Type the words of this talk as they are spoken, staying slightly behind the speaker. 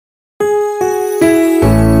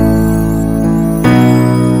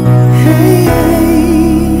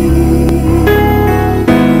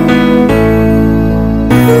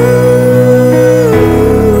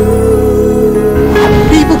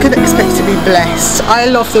blessed. I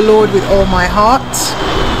love the Lord with all my heart,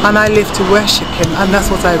 and I live to worship Him, and that's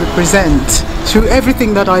what I represent. Through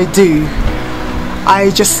everything that I do,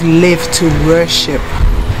 I just live to worship.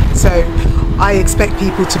 So I expect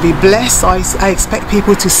people to be blessed. I expect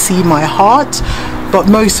people to see my heart, but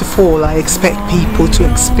most of all, I expect people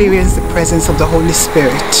to experience the presence of the Holy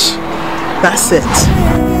Spirit. That's it.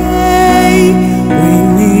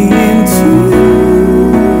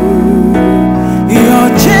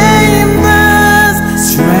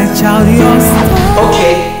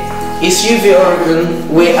 Okay, it's Uvi Orogun.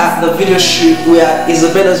 We're at the video shoot. We're at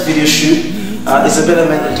Isabella's video shoot, Isabella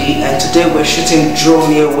Melodies, and today we're shooting Draw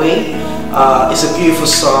Me Away. It's a beautiful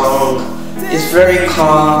song. It's very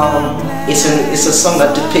calm. It's a song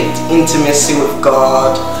that depicts intimacy with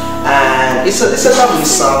God, and it's a lovely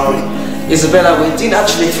song. Isabella, we're doing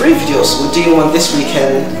actually 3 videos. We're doing one this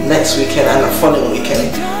weekend, next weekend, and the following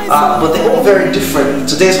weekend. But they're all very different.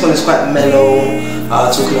 Today's one is quite mellow,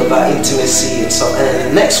 talking about intimacy and stuff. And then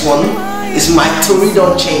the next one is My Story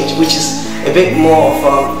Don't Change, which is a bit more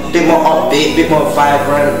upbeat, a bit more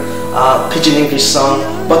vibrant, pidgin English song.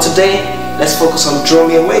 But today, let's focus on Draw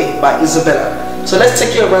Me Away by Isabella. So let's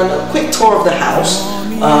take you around a quick tour of the house.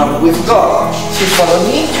 We've got, if you follow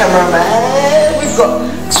me, cameraman, we've got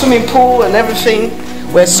swimming pool and everything.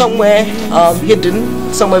 We're somewhere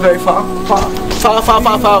hidden, somewhere very far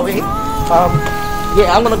away.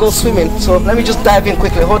 Yeah, I'm gonna go swimming, so let me just dive in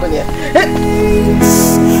quickly. Hold on, yeah.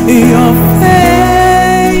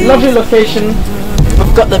 Lovely location.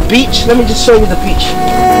 We've got the beach. Let me just show you the beach.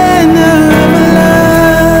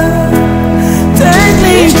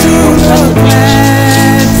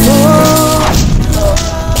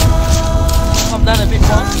 Come down a bit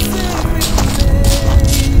more.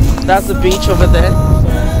 That's the beach over there.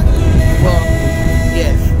 Well,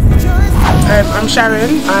 yeah. I'm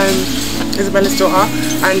Sharon. I'm Isabella's daughter,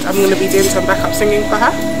 and I'm going to be doing some backup singing for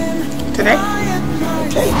her today.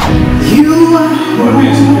 Okay. You are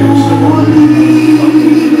holy, holy,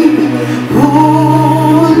 holy, holy.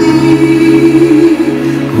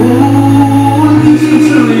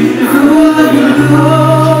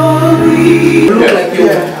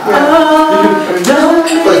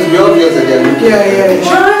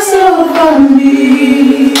 Rise over me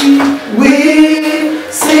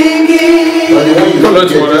with singing.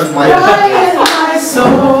 Quiet my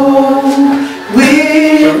soul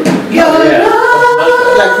with your love.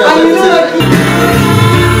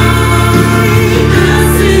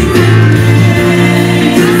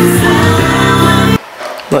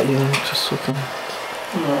 Not you, just looking. I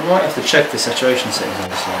might have to check the saturation settings on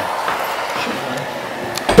this one.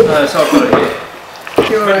 So I've got it here.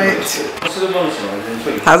 You're right. What's the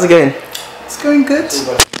monitor? How's it going? It's going good.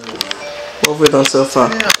 What have we done so far?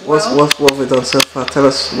 Yeah, what have we done so far? Tell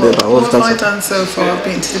us a bit about what we've have I done done so far? I've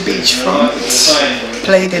been to the beachfront,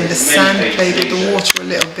 played in the sand, played with the water a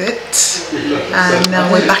little bit, and now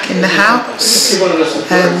we're back in the house,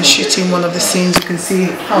 shooting one of the scenes. You can see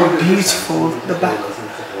how beautiful the back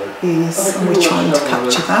is, and we're trying to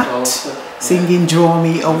capture that, singing Draw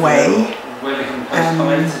Me Away.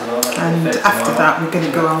 And after that we're going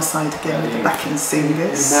to go outside again with the backing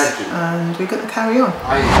singers, and we're going to carry on.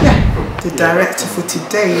 Yeah, the director for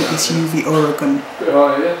today is Uvi Orogun.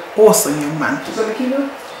 Awesome young man.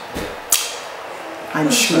 I'm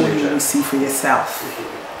sure you will see for yourself.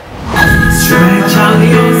 Stretch out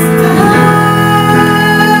your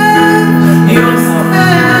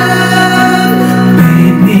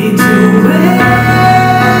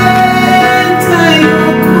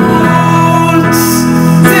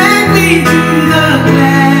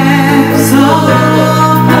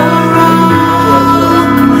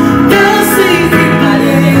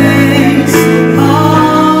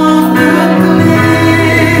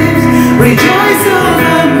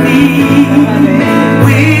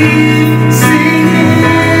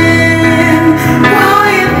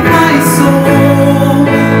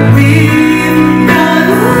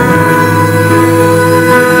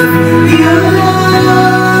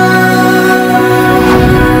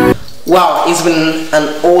Wow, it's been an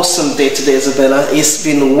awesome day today, Isabella. It's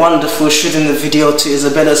been wonderful shooting the video to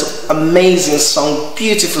Isabella's amazing song,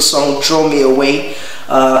 beautiful song, Draw Me Away.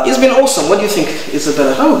 It's been awesome. What do you think,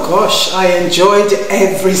 Isabella? Oh gosh, I enjoyed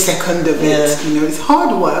every second of it. Yeah. You know, it's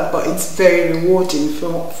hard work, but it's very rewarding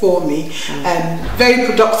for me. Very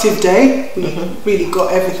productive day. We really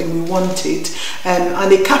got everything we wanted,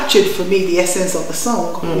 and it captured for me the essence of the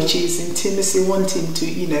song, which is intimacy, wanting to,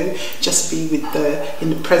 you know, just be with in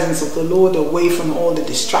the presence of the Lord, away from all the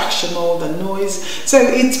distraction, all the noise. So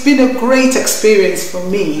it's been a great experience for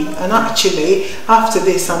me, and actually after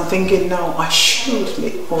this I'm thinking now I should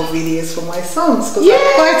make more videos for my songs, because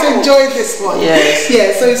I quite enjoyed this one. Yes.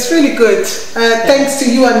 Yeah, so it's really good. Thanks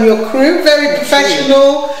to you and your crew. Very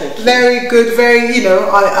professional, very good, very, you know,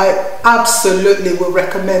 I absolutely will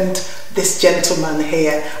recommend this gentleman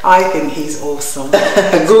here. I think he's awesome.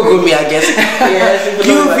 Google me, I guess. Yes,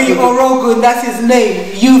 Uvi Orogun, that's his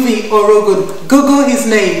name. Uvi Orogun. Google his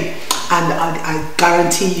name, and I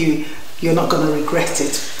guarantee you, you're not going to regret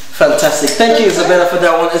it. Fantastic. Thank you, Isabella, for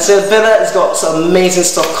that one. Isabella has got some amazing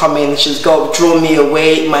stuff coming. She's got Draw Me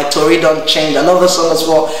Away, My Story Don't Change, another song as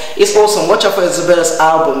well. It's awesome. Watch out for Isabella's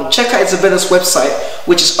album. Check out Isabella's website,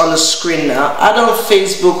 which is on the screen now. Add on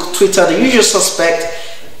Facebook, Twitter, the usual suspect.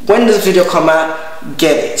 When this video come out,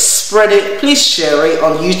 get it, spread it, please share it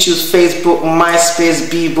on YouTube, Facebook, MySpace,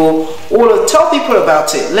 Bebo, tell people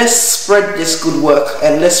about it. Let's spread this good work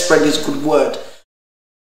and let's spread this good word.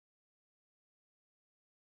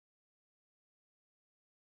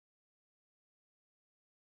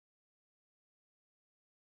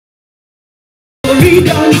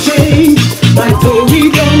 Don't change, my story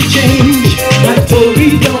don't change, my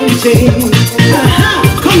story don't change.